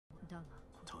You're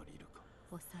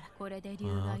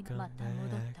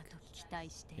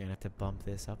gonna have to bump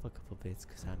this up a couple bits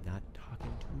because I'm not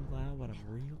talking too loud when I'm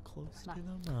real close to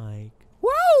the mic.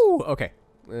 Woo! Okay,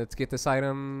 let's get this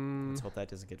item. Let's hope that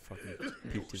doesn't get fucking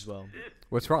peaked as well.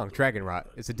 What's wrong? Dragon rot.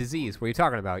 It's a disease. What are you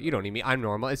talking about? You don't need me. I'm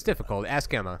normal. It's difficult.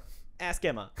 Ask Emma. Ask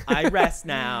Emma. I rest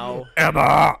now.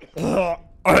 Emma!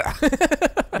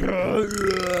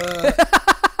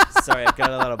 Sorry, I've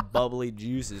got a lot of bubbly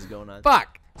juices going on.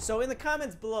 Fuck! So in the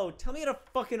comments below, tell me how to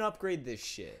fucking upgrade this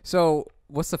shit. So,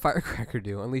 what's the firecracker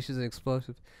do? Unleashes an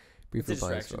explosive. It's a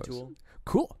distraction tool.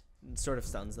 Cool. It sort of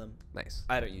stuns them. Nice.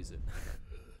 I don't use it.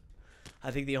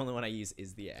 I think the only one I use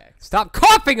is the axe. Stop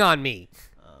coughing on me!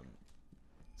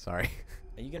 Sorry.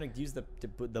 Are you gonna use the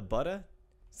butter?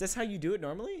 Is this how you do it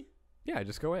normally? Yeah, I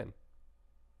just go in.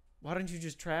 Why don't you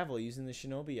just travel using the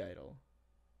shinobi idol?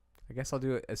 I guess I'll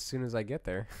do it as soon as I get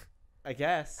there. I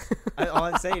guess. All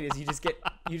I'm saying is you just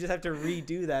have to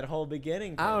redo that whole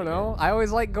beginning. I don't know. I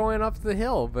always like going up the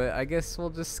hill, but I guess we'll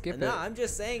just skip it. No, I'm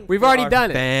just saying. We've already done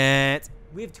it.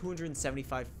 We have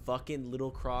 275 fucking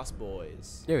little cross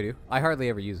boys. Yeah, we do. I hardly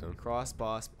ever use them. Cross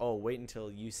boss. Oh, wait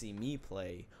until you see me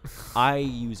play. I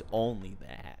use only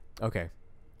that. Okay.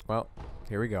 Well,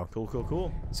 here we go. Cool, cool,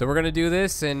 cool. So we're gonna do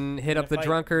this and hit up the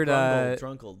drunkard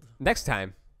next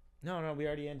time. No, we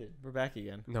already ended. We're back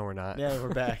again. No, we're not. Yeah, we're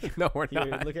back. No, we're Here,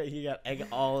 not. Look at you got egg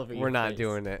all over your We're not face.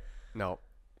 doing it. No.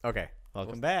 Okay.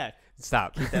 Welcome back.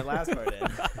 Stop. Keep that last part in.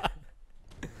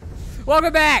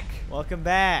 Welcome back. Welcome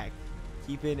back.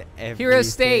 Keeping everything. Hirata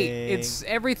Estate.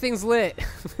 Everything's lit.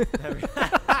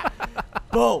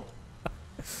 Boom.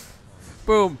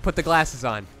 Boom. Put the glasses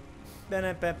on.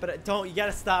 But don't. You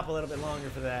gotta stop a little bit longer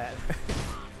for that.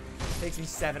 Takes me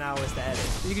 7 hours to edit.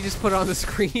 You can just put it on the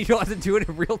screen. You don't have to do it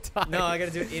in real time. No, I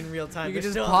gotta do it in real time. You can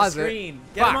just still pause on the screen.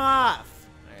 Get them off.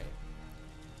 All right.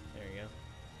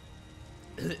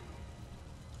 There you go.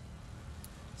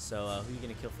 So, who are you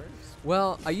gonna kill first?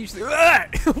 Well, I usually.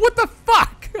 What the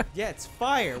fuck? Yeah, it's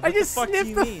fire. What I just the fuck sniffed do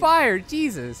you the mean? fire.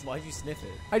 Jesus. Why'd you sniff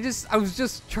it? I was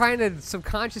just trying to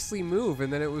subconsciously move,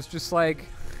 and then it was just like,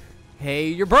 hey,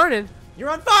 you're burning.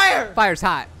 You're on fire. Fire's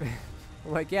hot.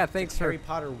 I'm like, yeah, thanks for Harry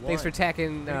Potter 1. Thanks for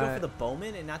tacking. You go for the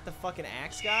bowman and not the fucking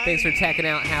axe guy. Thanks for tacking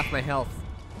out half my health.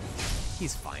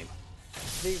 He's fine.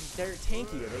 They're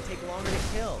tankier. They take longer to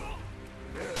kill.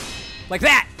 Like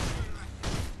that.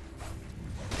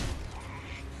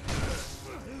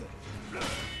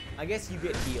 I guess you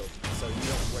get healed, so you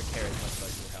don't care as much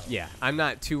about your health. Yeah, I'm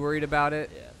not too worried about it.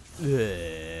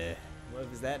 Yeah. What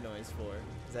was that noise for?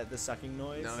 Is that the sucking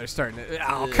noise? No, they're starting to.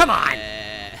 Oh, come on!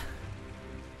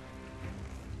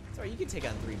 Sorry, you can take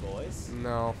on 3 boys.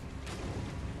 No.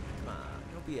 Come on,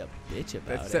 don't be a bitch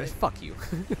about it. Fuck you.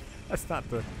 That's not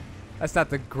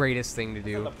the greatest thing to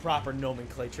do. That's not the proper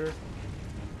nomenclature.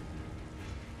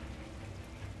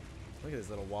 Look at this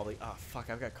little wobbly. Oh fuck!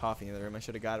 I've got coffee in the room. I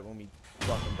should have got it when we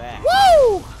welcome back.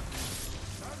 Woo!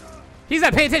 He's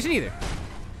not paying attention either.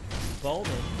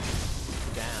 Bowman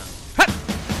down. Ha!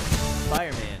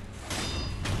 Fireman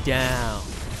down.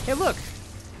 Hey, look,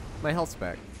 my health's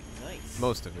back. Nice.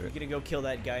 Most of You it. gonna go kill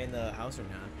that guy in the house or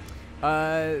not?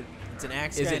 It's an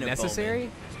axe guy. Is it and a necessary?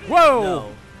 bowman. Whoa!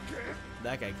 No.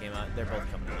 That guy came out. They're both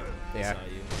coming out. They Yeah. saw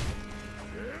you.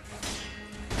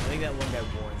 I think that one guy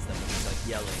warns them and he's like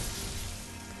yelling.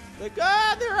 Like,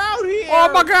 ah, they're out here!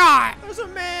 Oh my god! There's a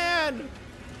man!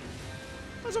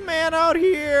 There's a man out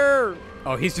here!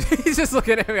 Oh, he's just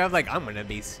looking at me. I'm like, I'm gonna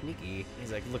be sneaky.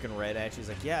 He's like looking right at you. He's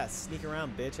like, yeah, sneak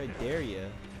around, bitch. I dare you.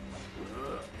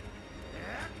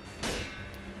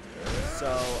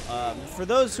 So, for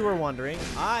those who are wondering,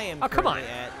 I am currently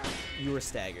at... You were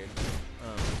staggered.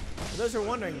 For those who are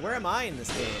wondering, where am I in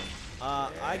this game?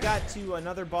 I got to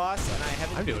another boss, and I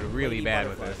haven't... I'm doing really bad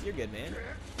with this. You're good, man.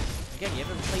 Again, you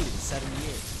haven't played it in 7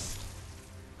 years.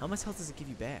 How much health does it give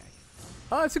you back?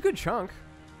 Oh, it's a good chunk.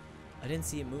 I didn't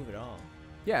see it move at all.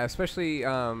 Yeah, especially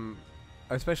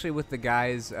with the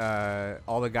guys,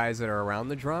 all the guys that are around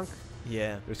the drunk.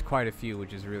 Yeah. There's quite a few,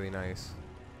 which is really nice.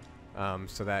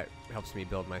 So that helps me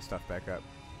build my stuff back up.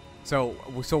 So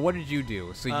what did you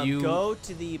do? So you go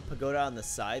to the pagoda on the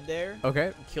side there.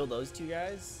 Okay. Kill those 2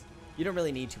 guys. You don't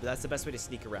really need to, but that's the best way to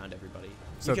sneak around everybody.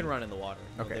 So you can run in the water.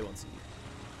 No, okay. They won't see you.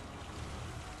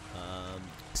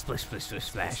 Splish, splish, splish,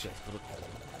 splash.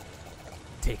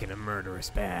 Taking a murderous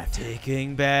bath.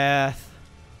 Taking bath.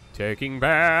 Taking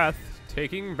bath.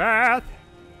 Taking bath.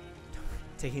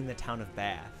 Taking the town of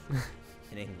Bath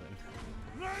in England.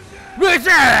 I'm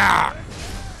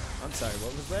sorry,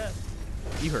 what was that?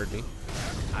 You heard me.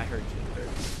 I heard you.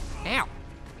 Ow.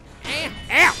 Ow.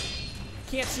 Ow.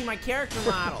 Can't see my character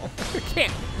model.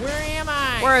 Can't. Where am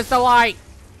I? Where's the light?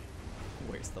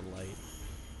 Where's the light?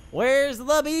 Where's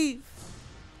the beef?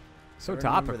 So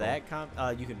Remember topical. that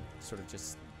you can sort of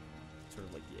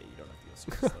like, yeah, you don't have to go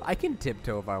super slow. I can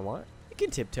tiptoe if I want. You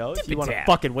can tiptoe if you Tip-a-tap. want to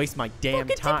fucking waste my damn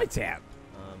time. Tip-a-tap.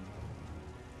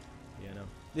 Yeah, no.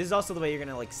 This is also the way you're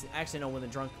gonna like actually know when the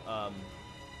drunk.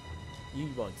 You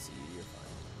won't see. You're fine.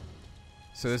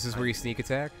 So this is where you sneak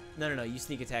attack? No. You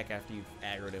sneak attack after you've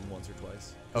aggroed him once or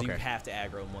twice. Okay. You have to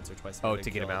aggro him once or twice. Oh, to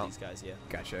get him out. These guys, yeah.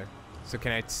 Gotcha. So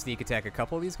can I sneak attack a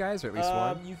couple of these guys, or at least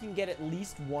one? You can get at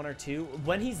least one or two.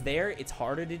 When he's there, it's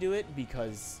harder to do it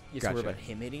because you're worried about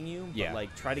him hitting you. Yeah. But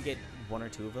like, try to get one or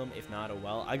two of them. If not, oh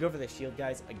well. I go for the shield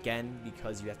guys again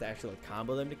because you have to actually like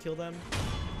combo them to kill them.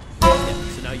 Yeah,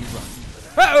 so now you run.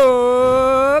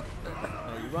 Uh-oh!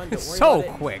 You run. Don't worry So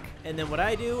about it. quick. And then what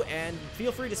I do, and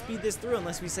feel free to speed this through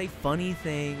unless we say funny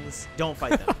things. Don't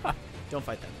fight them. Don't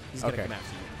fight them. He's gonna come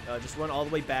after you. Just run all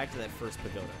the way back to that first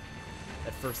pagoda.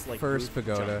 That first like first roof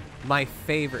pagoda. jump. My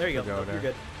favorite there you pagoda. Go. You're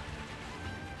good.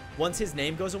 Once his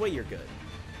name goes away, you're good.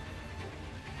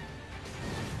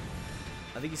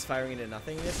 I think he's firing into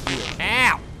nothingness.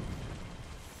 Ow!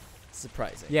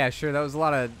 Surprising. Yeah, sure. That was a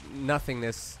lot of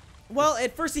nothingness. Well,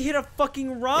 at first he hit a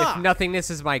fucking rock. If nothingness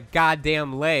is my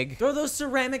goddamn leg. Throw those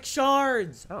ceramic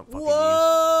shards. I don't fucking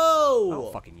Whoa! I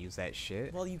don't fucking use that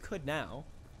shit. Well, you could now.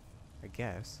 I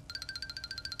guess.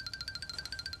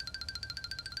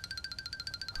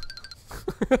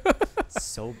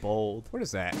 So bold. What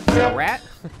is that? Is that a rat?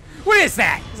 What is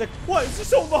that? He's like, what? Is there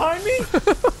someone behind me?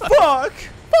 Fuck!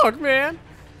 Fuck, man.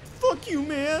 Fuck you,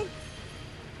 man.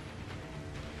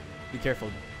 Be careful.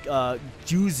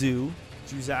 Juzao?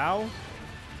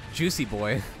 Juicy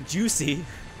Boi. Juicy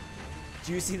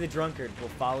the Drunkard will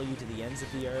follow you to the ends of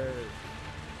the earth.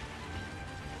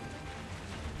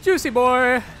 Juicy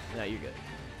Boi. No, you're good.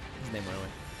 His name went away.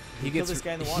 He Kill gets this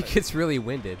guy in the water. He gets really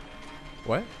winded.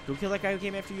 What? Go kill that guy who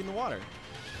came after you in the water.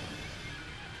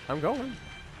 I'm going.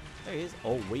 There he is.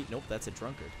 Oh, wait. Nope, that's a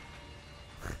drunkard.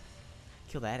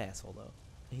 Kill that asshole, though.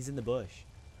 He's in the bush.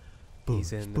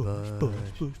 He's in the bush.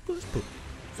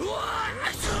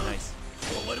 Nice.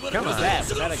 Come What was on. that?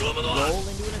 Was that a roll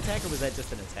into an attack, or was that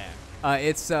just an attack?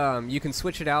 It's you can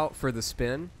switch it out for the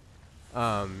spin.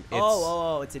 It's,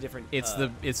 it's a different...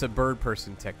 it's a bird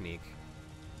person technique.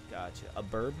 Gotcha. A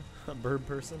burb? A bird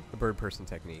person? A bird person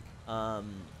technique. Oh,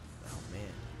 man.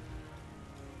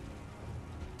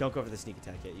 Don't go for the sneak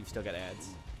attack yet. You've still got ads.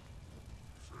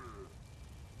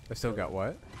 I still got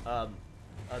what? Other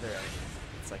ads.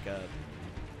 It's like a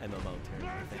MMO term,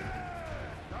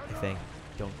 I think.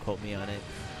 Don't quote me on it.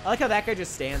 I like how that guy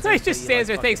just stands there. He just stands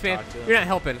there. Thanks, man. You're not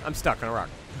helping. I'm stuck on a rock.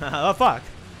 Oh, fuck.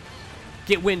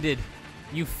 Get winded,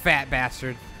 you fat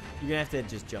bastard. You're gonna have to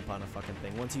just jump on a fucking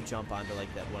thing. Once you jump onto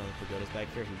like that one of the pagodas back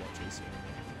here, he won't chase you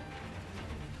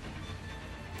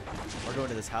anymore. Or go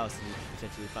into this house and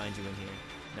potentially find you in here.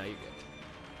 No, you're good.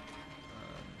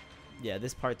 Yeah,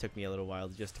 this part took me a little while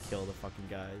just to kill the fucking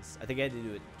guys. I think I had to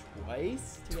do it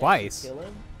twice. Twice? Kill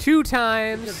him. 2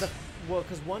 times.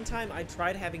 Because one time I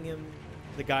tried having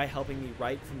the guy helping me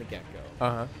right from the get-go.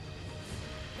 Uh-huh.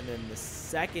 And then the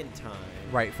second time...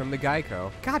 Right from the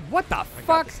Geico. God, what the I fuck?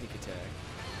 got the sneak attack.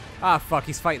 Ah, fuck.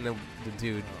 He's fighting the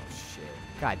dude. Oh, shit.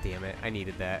 God damn it. I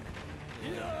needed that.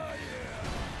 Yeah.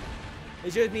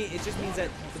 It just means that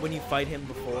when you fight him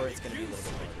before, it's going to be a little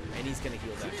bit harder. And he's going to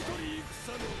heal back up. And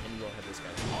you won't have this guy.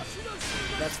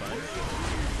 That's fine.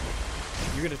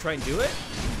 You're going to try and do it?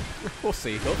 We'll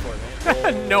see. Go for it,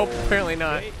 man. Nope, apparently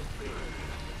not. Wait.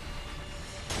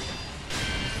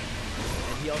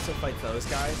 And he also fights those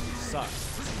guys, which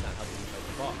sucks. He's not helping you fight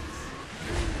the boss.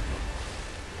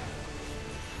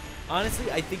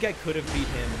 Honestly, I think I could have beat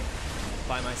him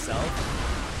by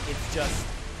myself. It's just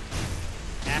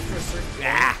after a certain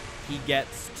point, he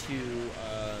gets to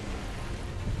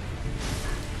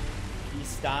he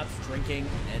stops drinking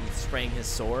and spraying his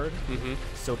sword,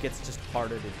 so it gets just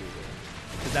harder to do it.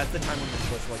 Because that's the time when you're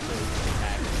supposed to like really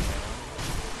attack.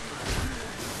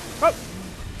 Oh!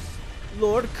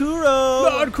 Lord Kuro!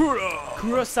 Lord Kuro!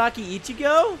 Kurosaki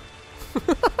Ichigo?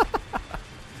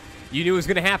 You knew it was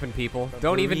going to happen, people.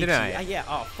 Don't even deny it. Yeah,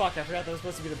 oh fuck, I forgot that was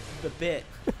supposed to be the bit.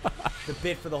 The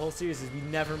bit for the whole series is we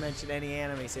never mentioned any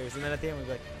anime series. And then at the end we'd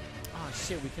be like, oh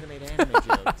shit, we could have made anime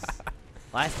jokes.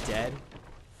 Well, that's dead.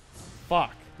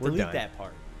 Fuck. We're Delete done. that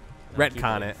part. No,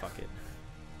 Retcon it. Fuck it.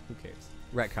 Who cares?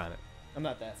 Retcon it. I'm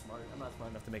not that smart. I'm not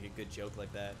smart enough to make a good joke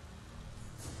like that.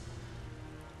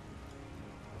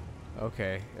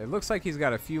 Okay. It looks like he's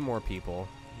got a few more people.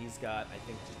 He's got, I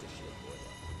think, just a shield boy left.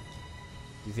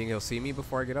 Do you think he'll see me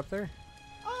before I get up there?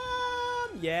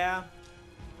 Yeah.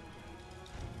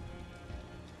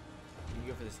 You can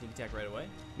go for the sneak attack right away?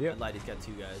 Yep. I lied, he's got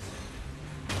 2 guys.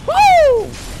 Woo!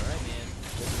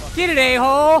 Get it,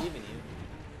 a-hole. Even you.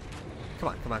 Come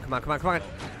on, come on, come on, come on, come on.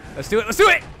 Let's do it, let's do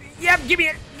it. Yep, give me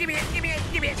it, give me it, give me it,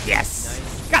 give me it. Yes.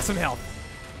 Nice. Got some health.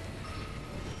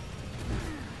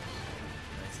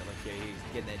 Nice. I like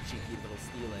he's getting that cheeky little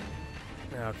stealing.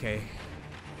 Okay.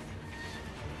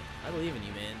 I believe in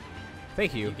you, man.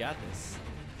 Thank you. You got this.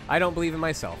 I don't believe in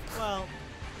myself. Well,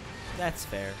 that's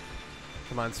fair.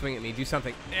 Come on, swing at me. Do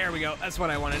something. There we go. That's what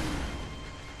I wanted.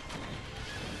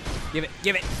 Give it,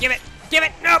 give it, give it, give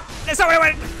it. Nope. That's not what I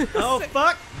wanted. Oh,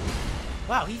 fuck.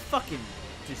 Wow, he fucking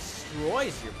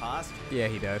destroys your posture. Yeah,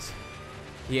 he does.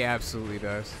 He absolutely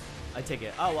does. I take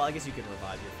it. Oh, well, I guess you can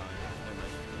revive. You're fine.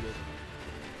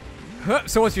 Never mind.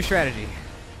 So what's your strategy?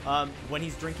 When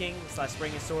he's drinking /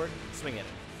 spraying his sword, swing at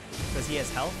him. Because he has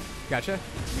health. Gotcha. And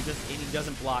he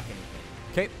doesn't block anything.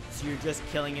 Okay. So you're just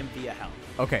killing him via health.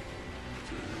 Okay.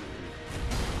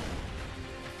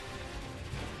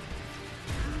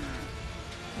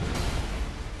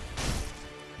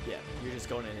 Yeah, you're just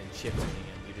going in and chipping him.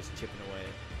 You're just chipping away.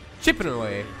 Chipping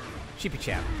away. Chippy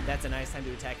chap. That's a nice time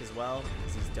to attack as well,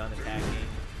 because he's done attacking.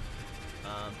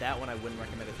 That one I wouldn't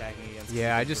recommend attacking against.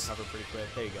 Yeah, I just recover pretty quick.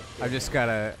 There you go. I've just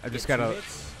gotta.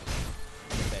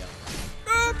 Fail.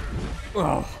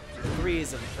 Oh. 3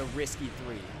 is a risky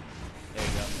 3. There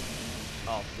you go.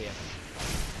 Oh, damn.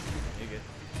 You're good.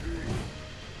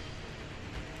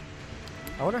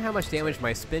 I wonder how much damage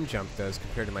my spin jump does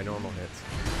compared to my normal hits.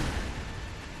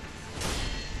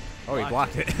 Oh, he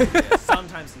blocked it. Yeah,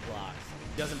 sometimes he blocks.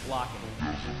 He doesn't block it.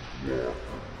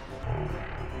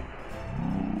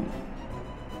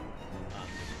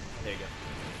 There you go.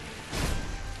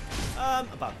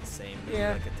 About the same. Maybe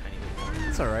Yeah. like a tiny bit more.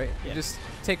 It's all right. Yeah. Just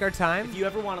take our time. If you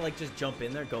ever want to like just jump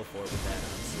in there, go for it with that.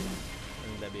 Honestly. I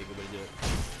think that'd be a good way to do it.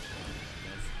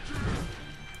 Nice.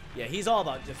 Yeah, he's all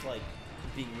about just like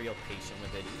being real patient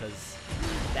with it, because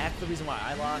that's the reason why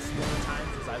I lost one time,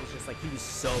 because I was just like, he was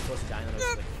so close to dying that I was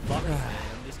just like, fuck it, man,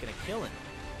 I'm just gonna kill him.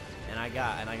 And I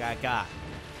got.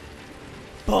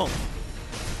 Boom.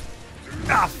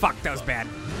 Ah, fuck, that was bad.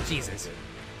 Jesus.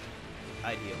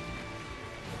 I'd heal.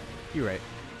 You're right.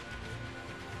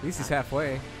 At least he's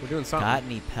halfway. We're doing something. Got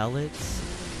any pellets?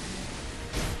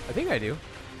 I think I do.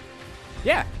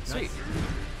 Yeah, sweet. Nice.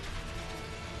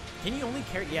 Can you only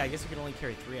carry? Yeah, I guess you can only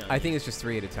carry 3 on. I think it's just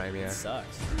 3 at a time. Yeah. It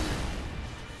sucks.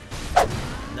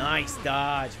 Nice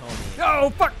dodge, homie.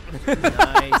 Oh fuck!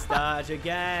 Nice dodge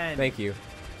again. Thank you.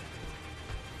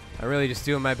 I'm really just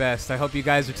doing my best. I hope you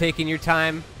guys are taking your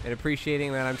time and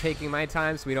appreciating that I'm taking my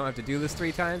time, so we don't have to do this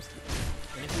 3 times.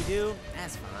 And if we do,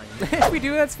 that's fine. If we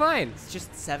do, that's fine. It's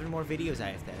just 7 more videos I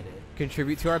have to edit.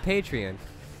 Contribute to our Patreon.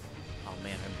 Oh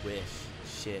man, I wish.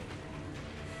 Shit.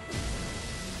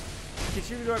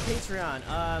 Contribute to our Patreon.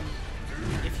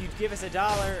 If you give us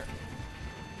 $1,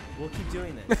 we'll keep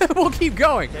doing this. We'll keep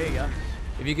going. There you go.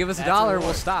 If you give us That's a $1, we'll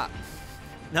reward. stop.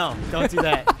 No, don't do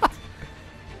that.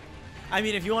 I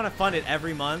mean, if you want to fund it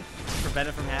every month to prevent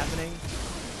it from happening,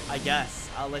 I guess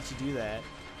I'll let you do that.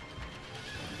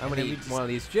 I'm gonna eat one of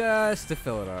these just to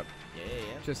fill it up, Yeah.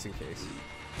 just in case.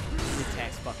 This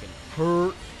attack's fucking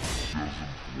Hurt.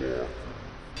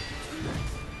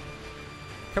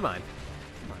 Come on.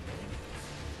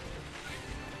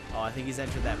 Oh, I think he's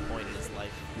entered that point in his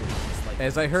life. Where he's just like,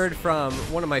 As I heard from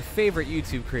one of my favorite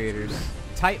YouTube creators,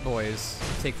 tight boys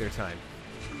take their time.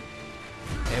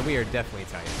 And we are definitely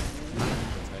tight.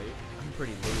 I'm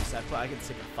pretty loose. I could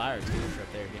stick a fire extinguisher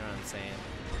up there, you know what I'm saying?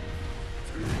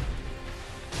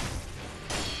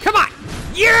 Come on!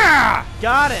 Yeah!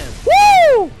 Got him!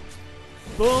 Woo!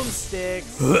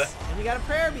 Boomsticks! And we got a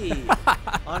prayer bee!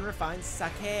 Unrefined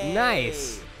sake!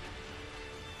 Nice!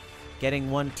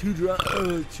 Getting one too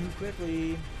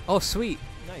quickly. Oh, sweet.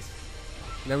 Nice.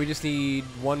 Now we just need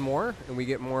one more, and we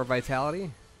get more vitality?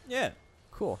 Yeah.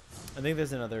 Cool. I think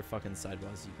there's another fucking side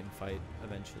boss you can fight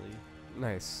eventually.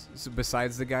 Nice. So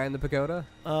besides the guy in the pagoda?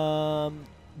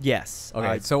 Yes.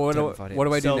 Okay, so what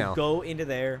do I do now? So go into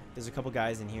there. There's a couple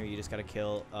guys in here you just gotta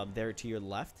kill. They're to your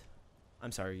left.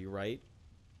 I'm sorry, your right.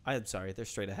 I'm sorry, they're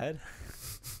straight ahead.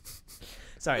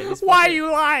 Sorry. Why are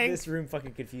you lying? This room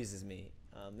fucking confuses me.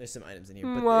 There's some items in here.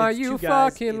 But Why it's you two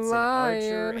guys. fucking It's lying?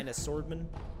 an archer and a swordman.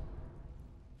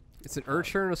 It's an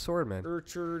urcher and a swordman.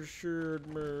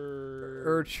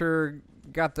 Urcher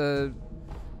got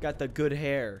the good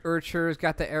hair. Urcher's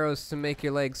got the arrows to make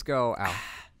your legs go. Ow.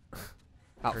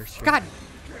 Ow. Urcher. God.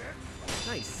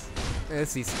 Nice.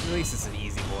 At least it's an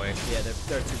easy boy. Yeah,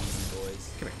 they're 2 easy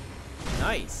boys. Come here.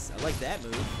 Nice. I like that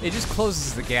move. It just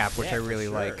closes the gap, which Yeah, I for really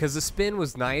like. sure. Because the spin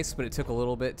was nice, but it took a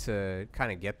little bit to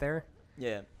kind of get there.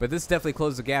 Yeah. But this definitely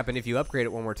closed the gap, and if you upgrade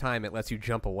it one more time, it lets you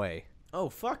jump away. Oh,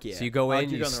 fuck yeah. So you go in,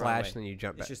 you're you going the wrong slash, way. and then you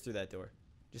jump It's back. just through that door.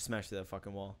 Just smash through that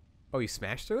fucking wall. Oh, you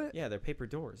smashed through it? Yeah, they're paper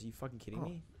doors. Are you fucking kidding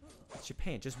me? It's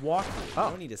Japan. Just walk through it. You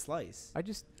don't need to slice.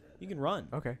 You can run.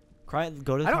 Okay.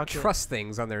 Go to the I don't trust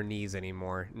things on their knees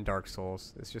anymore in Dark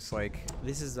Souls. It's just like...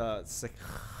 This is, sick.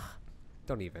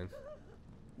 Don't even.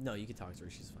 No, you can talk to her.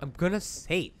 She's fine. I'm gonna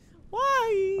save.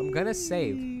 Why? I'm gonna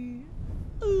save.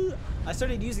 I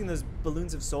started using those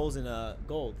balloons of souls in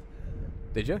gold.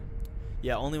 Did you?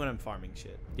 Yeah, only when I'm farming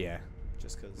shit. Yeah.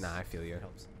 Just because. Nah, I feel you. It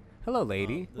helps. Hello,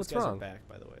 lady. Those What's guys wrong? Are back,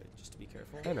 by the way, just to be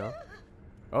careful. I know.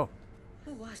 Oh.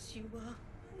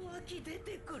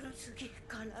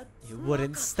 You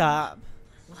wouldn't stop.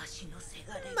 My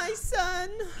son.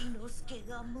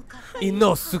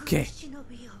 Inosuke.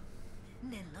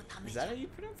 Is that how you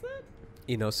pronounce that?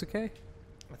 Inosuke?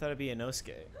 I thought it'd be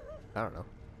Inosuke. I don't know.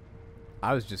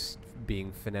 I was just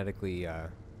being phonetically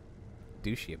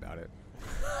douchey about it.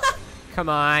 Come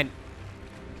on.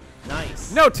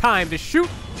 Nice. No time to shoot.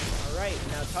 All right,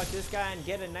 now talk to this guy and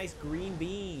get a nice green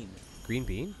bean. Green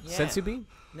bean? Yeah. Sensu bean?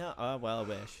 No, well, I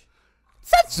wish.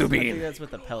 Sensu I think bean. that's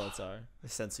what the pellets are. The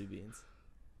sensu beans.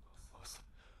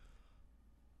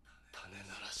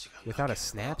 Without a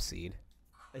snap seed.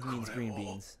 It means green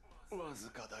beans. You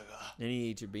need to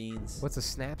eat your beans. What's a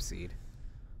snap seed?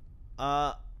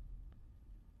 Yeah,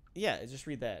 just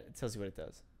read that. It tells you what it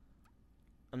does.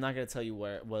 I'm not gonna tell you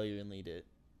where you're gonna lead it.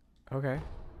 Okay.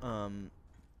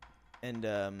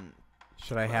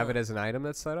 Should I have it as an item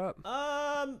that's set up?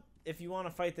 If you want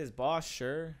to fight this boss,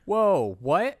 sure. Whoa,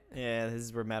 what? Yeah, this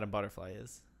is where Madame Butterfly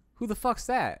is. Who the fuck's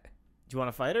that? Do you want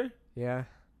to fight her? Yeah.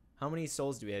 How many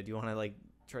souls do we have? Do you want to like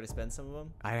try to spend some of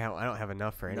them? I don't have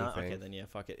enough for anything. Okay, then yeah,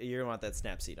 fuck it. You're gonna want that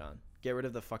snap seed on. Get rid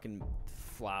of the fucking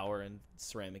flower and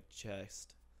ceramic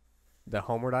chest. The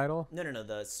homeward idol? No,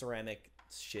 the ceramic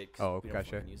shit. Oh, we don't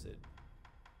gotcha. fucking use it.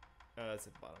 It's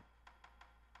at the bottom.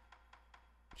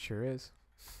 Sure is.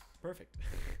 Perfect.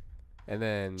 And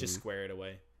then just square it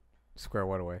away. Square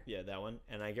what away? Yeah, that one.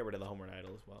 And I get rid of the homeward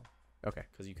idol as well. Okay.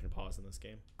 Because you can pause in this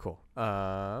game. Cool.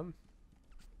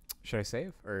 Should I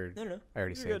save or No. I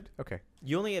already saved. Good. Okay.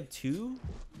 You only have 2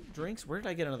 drinks? Where did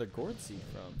I get another gourd seed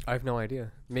from? I have no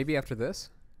idea. Maybe after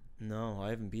this? No, I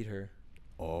haven't beat her.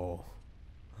 Oh.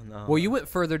 No. Well, you went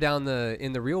further down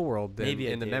in the real world than Maybe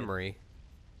I in the did. memory.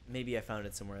 Maybe I found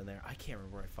it somewhere in there. I can't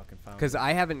remember where I fucking found it. Because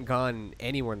I haven't gone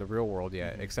anywhere in the real world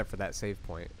yet, except for that save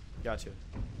point. Gotcha.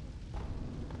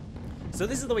 So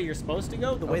this is the way you're supposed to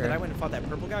go? The way that I went and fought that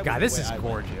purple guy? God, was this the is way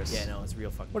I went. gorgeous. Yeah, no, it's real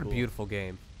fucking What cool. a beautiful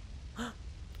game.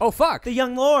 Oh, fuck! The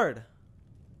young lord!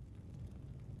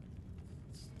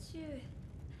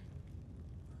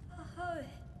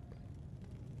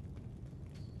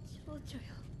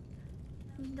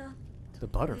 The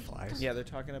butterflies? Yeah, they're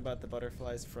talking about the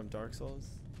butterflies from Dark Souls.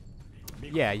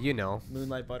 Yeah, you know.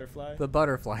 Moonlight butterfly. The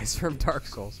butterflies from Dark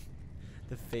Souls.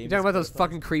 The famous You talking about those butterflies?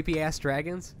 fucking creepy ass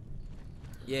dragons?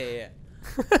 Yeah.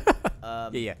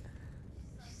 Yeah.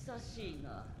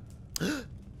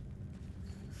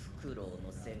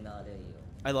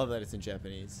 I love that it's in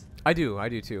Japanese. I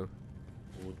do too.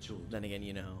 Then again,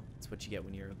 you know, it's what you get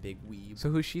when you're a big weeb. So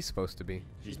who's she supposed to be?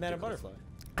 She's Madame Butterfly.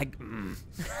 I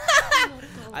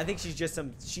I think she's just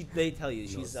some. They tell you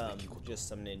she's just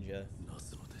some ninja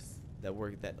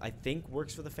that I think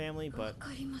works for the family, but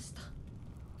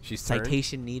she's turned?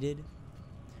 citation needed.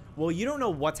 Well, you don't know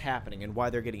what's happening and why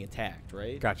they're getting attacked,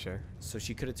 right? Gotcha. So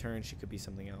she could have turned. She could be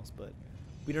something else, but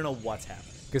we don't know what's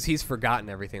happening. Because he's forgotten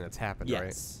everything that's happened, Yes.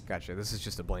 right? Gotcha. This is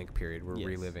just a blank period. We're Yes.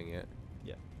 reliving it.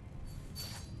 Yeah.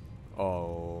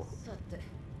 Oh.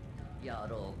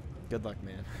 Good luck,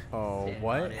 man. Oh,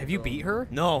 what? Have you beat her?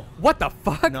 No. What the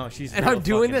fuck? No, she's. And real I'm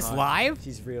doing fucking this hard. live?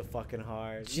 She's real fucking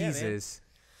hard. Yeah, man. Jesus.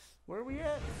 Where are we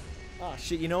at? Oh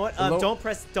shit! You know what? Hello? Don't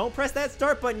press that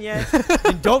start button yet.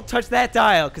 And don't touch that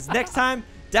dial, because next time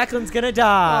Declan's gonna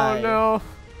die. Oh no.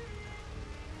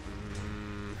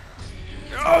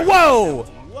 Oh whoa!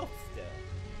 Whoa.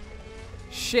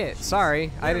 Shit.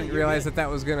 Sorry, I didn't you're realize good. that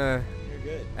was gonna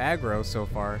You're good. aggro so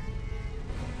far.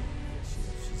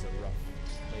 She's a rough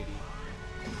lady.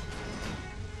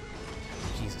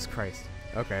 Jesus Christ.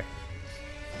 Okay.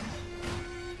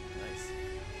 Nice.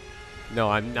 No,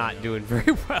 I'm not doing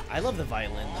very well. I love the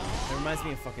violin though. It reminds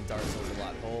me of fucking Dark Souls a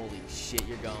lot. Holy shit,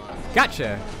 you're gone.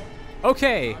 Gotcha.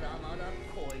 Okay.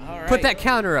 All right. Put that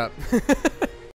counter up.